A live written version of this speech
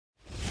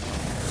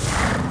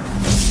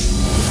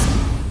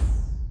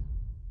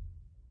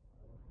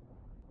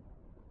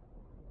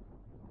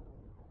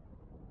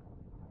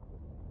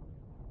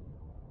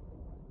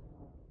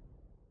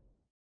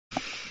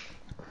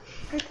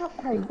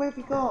Cupcake, where have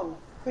you gone?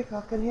 Quick,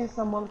 I can hear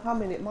someone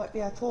coming. It might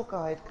be our tour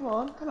guide. Come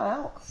on, come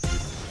out.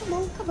 Come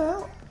on, come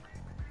out.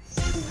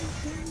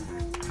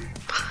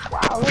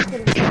 Wow, they're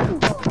getting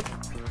tangled.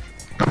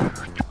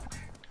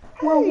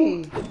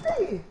 Hey,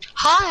 hey.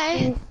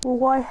 Hi.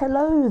 Why,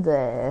 hello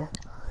there.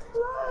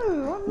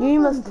 Hello, I'm You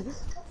must. Lovehunter. This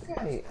is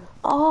Cupcake.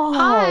 Oh,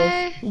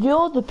 Hi.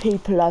 you're the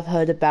people I've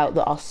heard about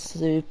that are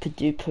super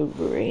duper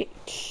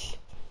rich.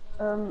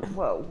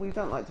 Well, we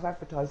don't like to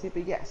advertise it,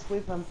 but yes,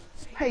 we've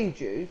paid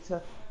you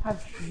to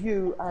have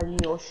you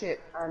and your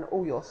ship and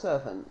all your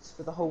servants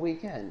for the whole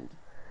weekend.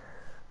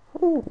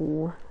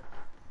 Ooh,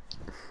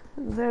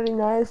 very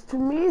nice to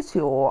meet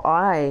you.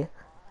 I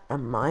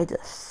am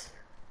Midas.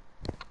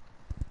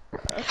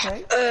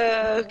 Okay.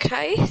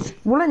 Okay.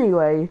 Well,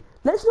 anyway,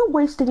 let's not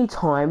waste any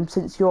time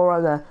since you're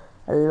on a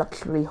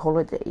luxury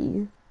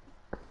holiday.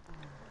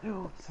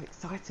 Oh, so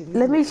exciting.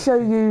 Let me show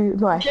you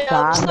my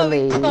Yeah,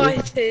 family. I'm so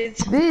excited.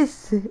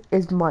 This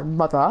is my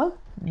mother,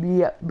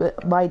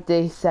 my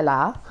dear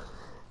Stella.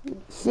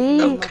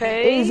 She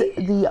Okay. is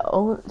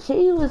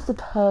she was the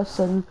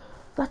person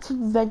that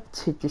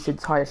invented this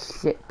entire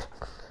ship.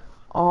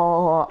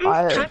 Oh,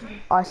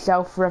 I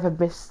shall forever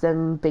miss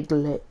them big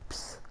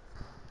lips.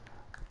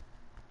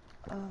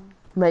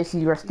 May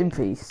she rest in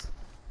peace.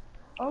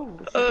 Oh,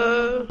 she's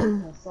no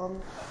business.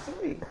 I'm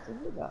sorry to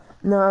hear that.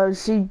 No,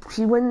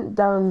 she went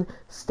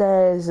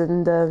downstairs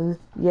and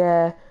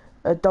yeah,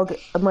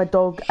 my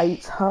dog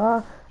ate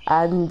her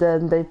and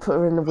they put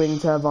her in the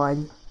wind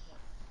turbine.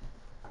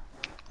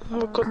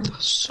 Oh god,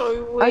 that's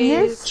so And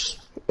weird. this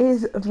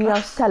is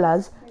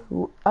Miacella's.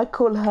 I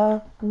call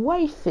her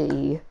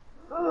wifey.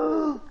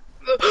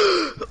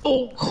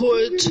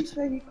 Awkward. Did you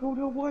say you called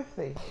her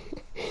wifey?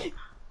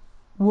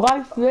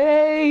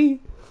 Wifey!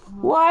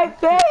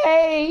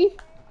 Wifey!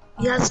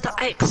 He has the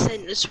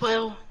accent as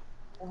well.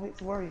 I hate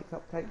to worry you,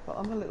 Cupcake, but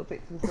I'm a little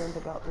bit concerned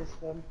about this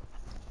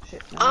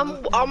ship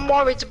now. I'm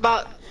worried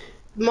about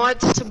my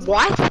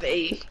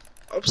wifey.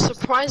 I'm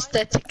surprised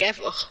they're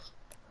together.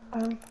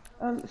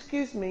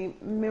 Excuse me,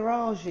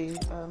 Mirage,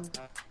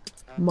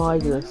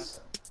 Midas.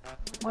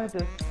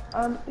 Midas,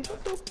 is your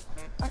dog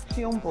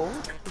actually on board?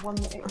 The one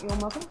that ate your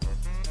mother?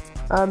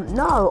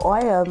 No,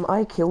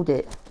 I killed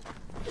it.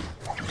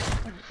 Oh,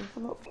 there's a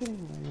lot of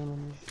killing going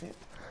on this ship.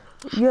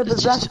 Yeah,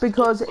 but that's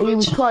because he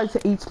was trying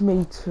to eat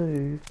me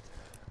too.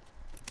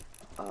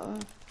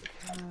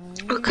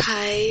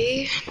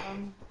 Okay.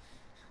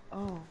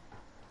 Oh,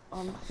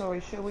 I'm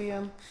sorry, shall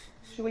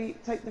we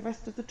take the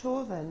rest of the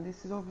tour then?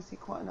 This is obviously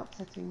quite an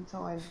upsetting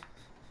time.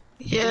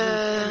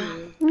 Yeah.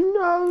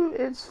 No,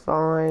 it's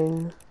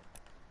fine.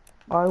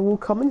 I will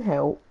come and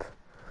help.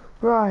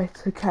 Right,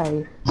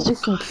 okay.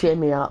 This will cheer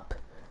me up.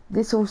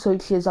 This also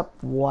cheers up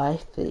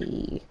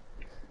wifey.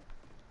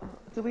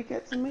 Do we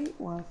get to meet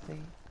wifey?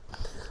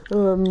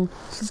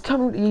 She's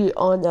currently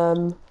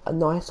on a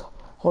nice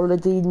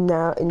holiday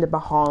now in the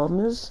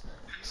Bahamas,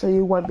 so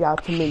you won't be able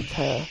to meet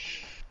her.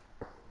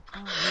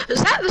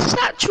 Is that the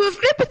Statue of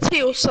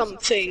Liberty or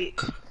something?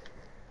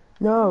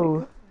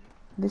 No,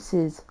 this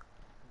is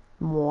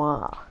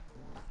moi.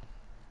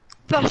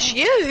 That's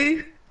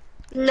you?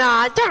 Nah,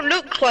 I don't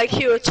look like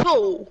you at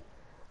all.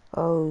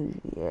 Oh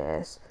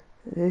yes,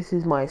 this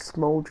is my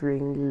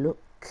smouldering look.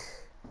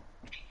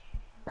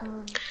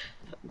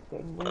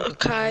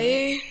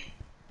 Okay.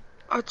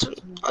 I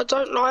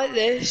don't like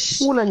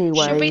this. Well,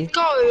 anyway. Should we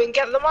go and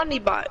get the money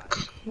back?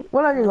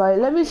 Well, anyway,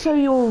 let me show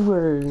you your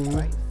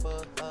room.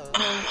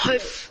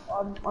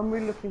 I'm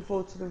really looking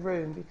forward to the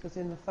room because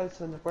in the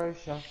photo and the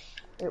brochure,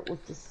 it was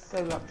just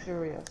so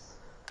luxurious.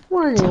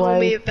 Well, anyway, Tell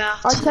me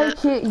about I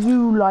take it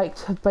you like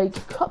to bake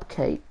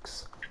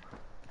cupcakes.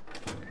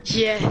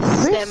 Yes,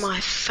 This they're my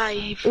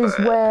favourite. Is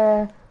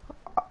where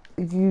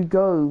you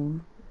go.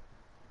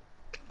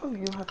 Oh,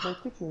 you have no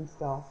kitchen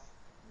staff.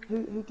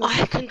 Who does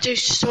I can do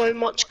so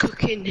much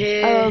cooking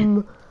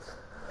here.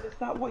 Is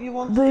that what you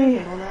want to do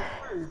on our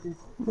cruise? Is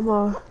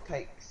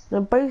cupcakes? Now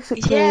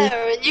basically, Yeah,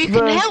 and you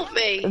can help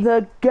me.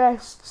 The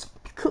guests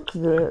cook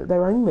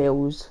their own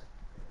meals.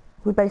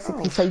 We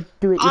basically say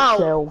do it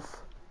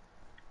yourself.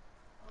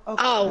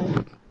 Okay.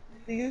 Oh,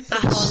 Do you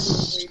supply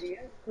the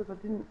ingredients? Because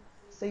I didn't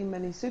see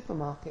many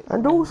supermarkets.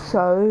 And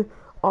also,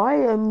 I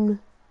am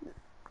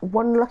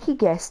one lucky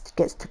guest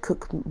gets to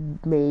cook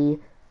me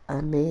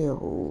a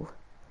meal.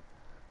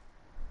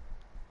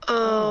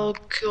 oh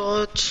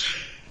god.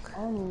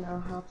 I only know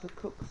how to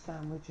cook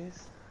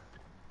sandwiches.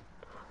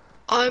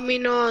 I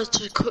mean, I know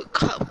to cook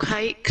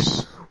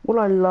cupcakes. Well,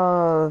 I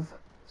love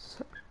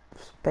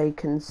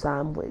bacon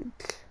sandwich.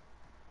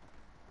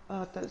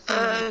 Don't see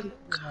many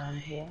people around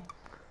here.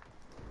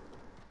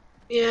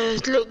 Yeah,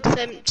 it looks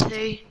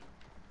empty.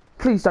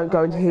 Please don't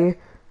go in here.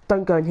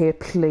 Don't go in here,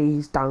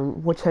 please don't.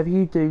 Whatever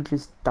you do,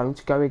 just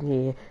don't go in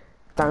here.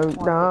 Don't,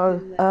 no,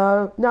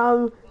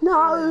 no,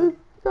 no,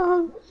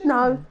 no,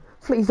 no.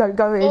 Please don't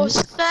go in.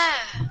 What's there?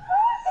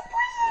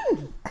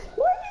 Prison!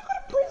 Why have you got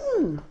a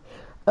prison?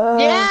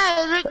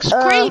 Yeah, it looks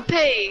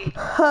creepy.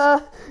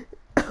 Why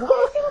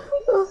is there a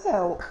prison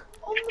cell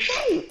on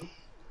the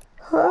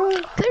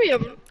boat? There we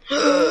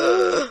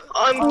are.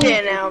 I'm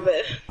getting out of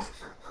it.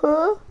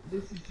 Huh?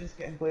 This is just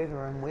getting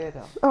weirder and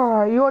weirder.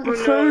 Alright, you want the Oh,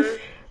 no. truth?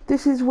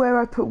 This is where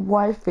I put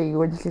wifey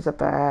when she's a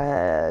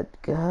bad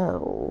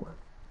girl.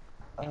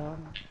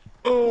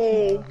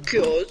 Oh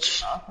god.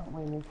 I think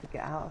we need to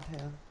get out of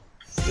here.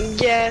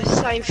 Yeah,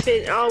 same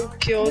thing. Oh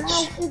god.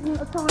 Now isn't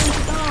the time to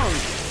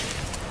dance.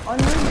 I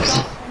know you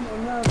dance on your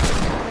nerves, but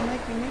you're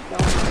making me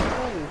dance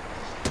too.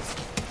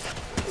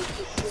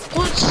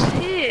 What's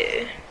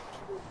here?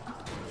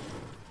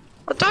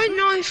 I don't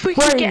know if we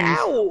can get Friends.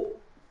 out.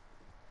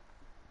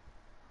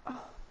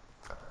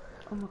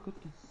 Oh my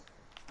goodness.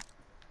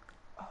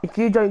 If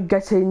you don't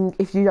get in,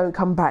 if you don't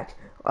come back,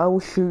 I will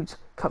shoot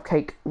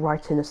Cupcake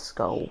right in the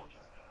skull.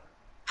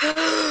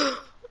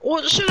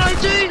 What should I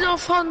do,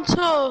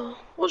 Lovehunter?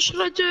 What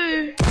should I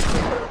do?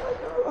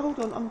 Hold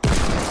on, I'm going to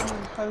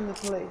phone the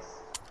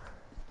police.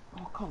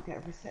 Oh, I can't get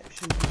a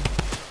reception.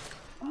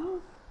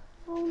 Oh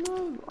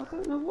no, I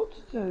don't know what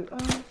to do.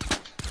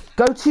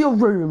 Go to your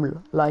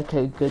room like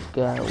a good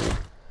girl.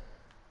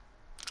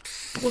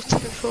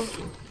 Whatever.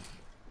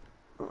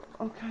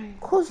 Okay.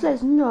 Cause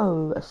there's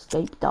no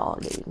escape,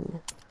 darling.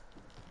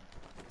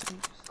 You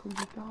just call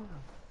me darling.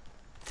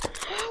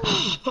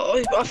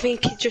 I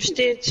think he just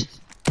did.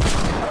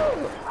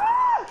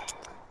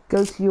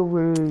 Go to your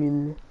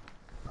room.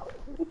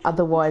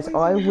 Otherwise,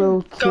 I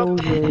will kill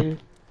you.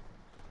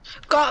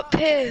 Go up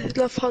here,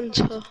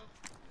 Lovehunter.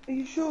 Are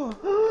you sure?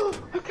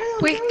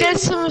 Okay,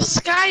 There's some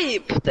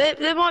escape.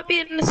 There might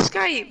be an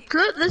escape.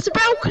 Look, there's a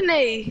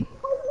balcony.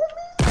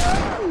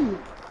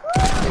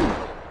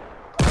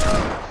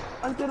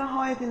 I'm gonna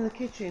hide in the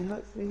kitchen.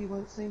 Hopefully he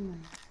won't see me.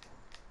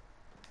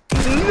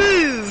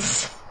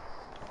 Move.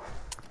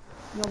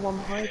 No, I'm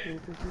hiding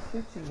because he's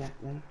shooting at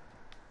me.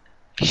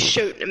 He's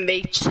shooting at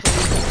me too.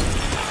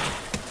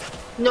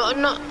 No.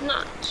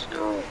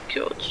 Oh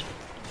god.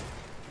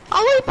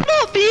 Oh, he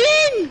put me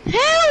in.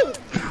 Help!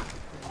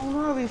 Oh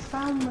no, he's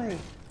found me.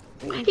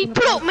 He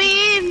put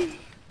me in.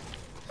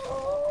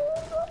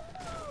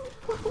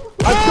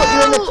 I shot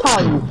you in the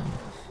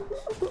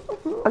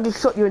toe. I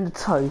just shot you in the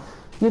toe.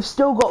 You've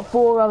still got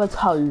 4 other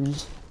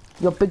toes.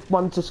 Your big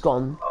one's just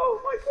gone. Oh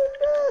my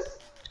goodness!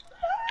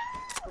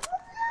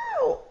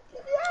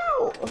 Get me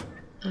out!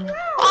 Get me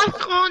out! I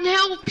can't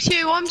help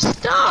you. I'm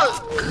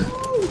stuck.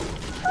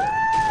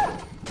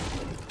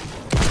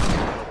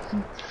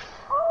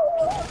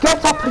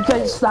 Get up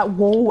against that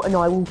wall and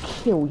I will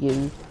kill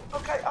you.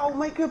 Okay, I'll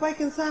make you a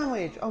bacon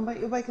sandwich. I'll make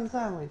you a bacon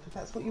sandwich if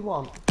that's what you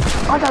want.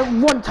 I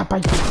don't want a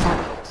bacon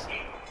sandwich.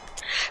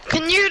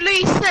 Can you at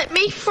least set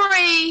me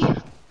free?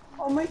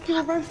 I'll make you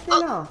a roast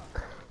dinner.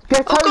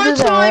 Get I'll over go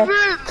to my there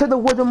room. to the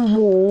wooden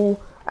wall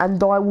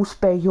and I will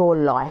spare your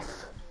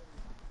life.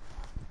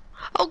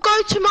 I'll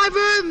go to my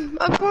room.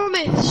 I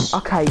promise.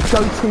 Okay,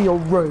 go to your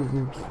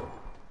room.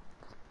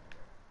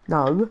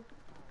 No.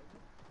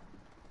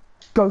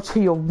 Go to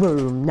your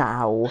room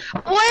now.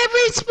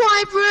 Where is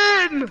my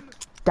room?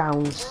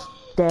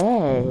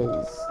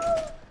 Downstairs.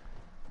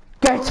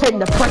 Get in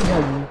the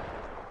prison.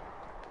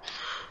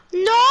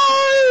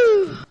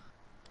 No.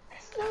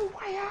 There's no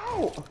way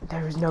out.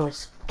 There is no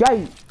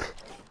escape,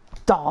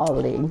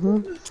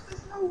 darling. There's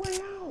no way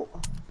out.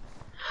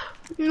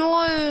 No.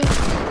 What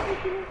are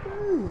you gonna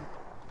do?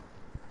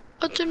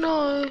 I don't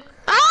know.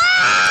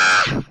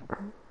 Ah!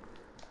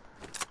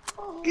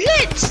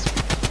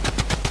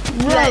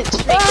 Let's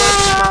me go to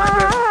my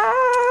room.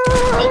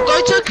 I'll go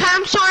to the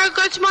camp. Sorry, I'll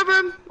go to my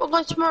room. I'll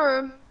go to my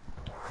room.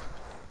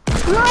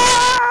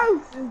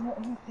 No!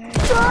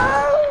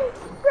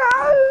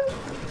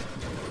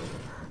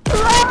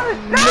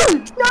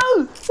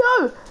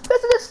 No!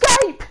 There's an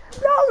escape!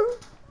 No!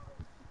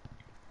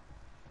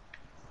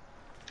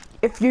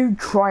 If you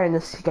try and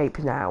escape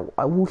now,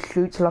 I will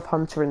shoot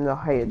Lovehunter in the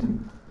head.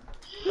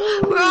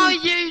 Where are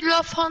you,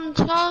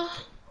 Lovehunter?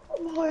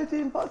 I'm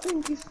hiding, but I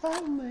think he's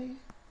found me.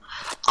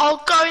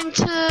 I'll go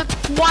into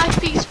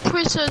Wifey's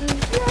prison.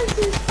 Yes,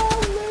 he's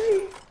found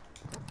me.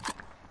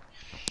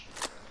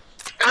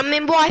 I'm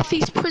in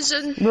Wifey's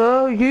prison.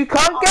 No, you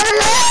can't get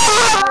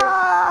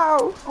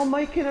out! I'm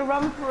making a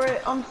run for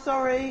it. I'm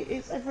sorry.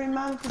 It's every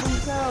man for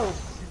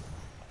themselves.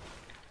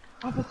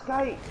 I've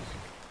escaped.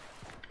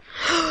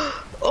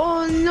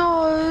 Oh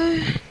no.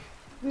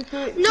 You do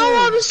it No, too.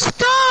 I'm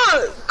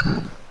stuck.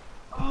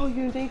 Oh,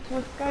 you need to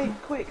escape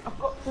quick. I've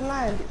got to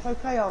land. It's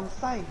okay. I'm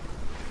safe.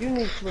 You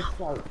need to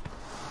escape.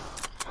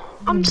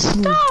 I'm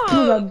stuck.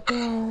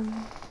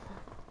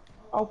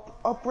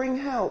 I'll bring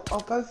help. I'll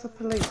go for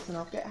police and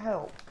I'll get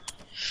help.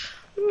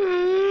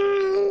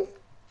 Mm.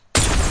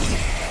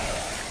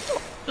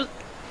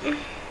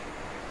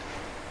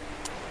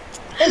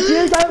 If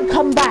you don't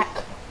come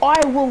back,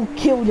 I will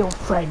kill your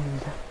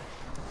friend.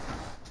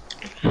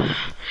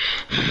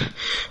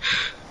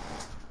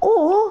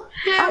 Or,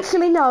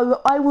 actually no,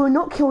 I will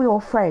not kill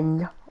your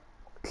friend.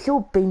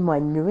 She'll be my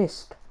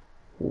newest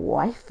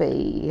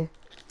wifey.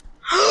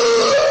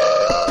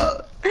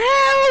 Help!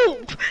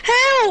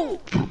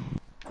 Help!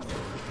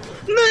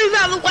 Move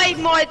out of the way,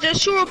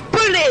 Midas. You're a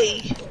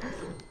bully.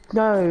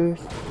 No.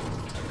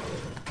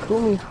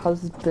 Call me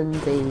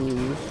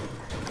husbandy.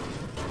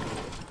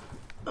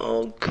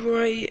 Oh,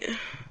 great.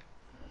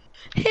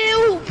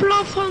 Help,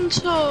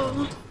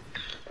 Lovehunter!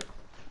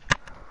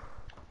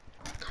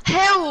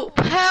 Help,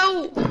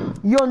 help!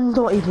 You're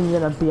not even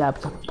gonna be able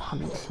to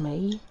punch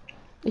me.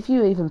 If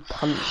you even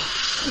punch...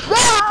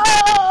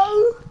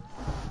 No!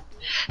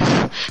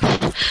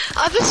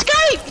 I've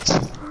escaped!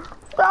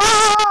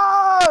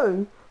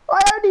 No!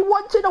 I only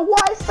wanted a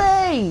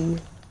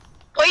wifey!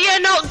 Well,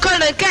 you're not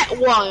gonna get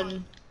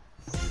one.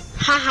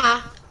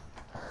 Haha.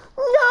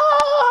 No!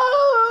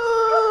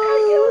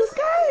 You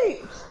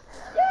escaped!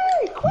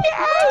 Yay! Quick,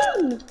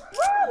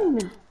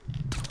 run!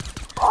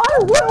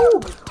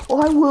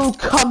 I will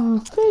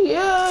come for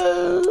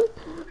you!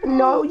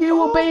 No, you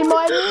will be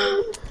my...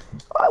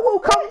 I will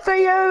come for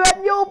you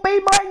and you'll be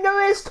my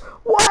newest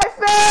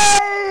wifey!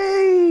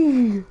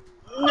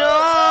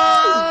 No!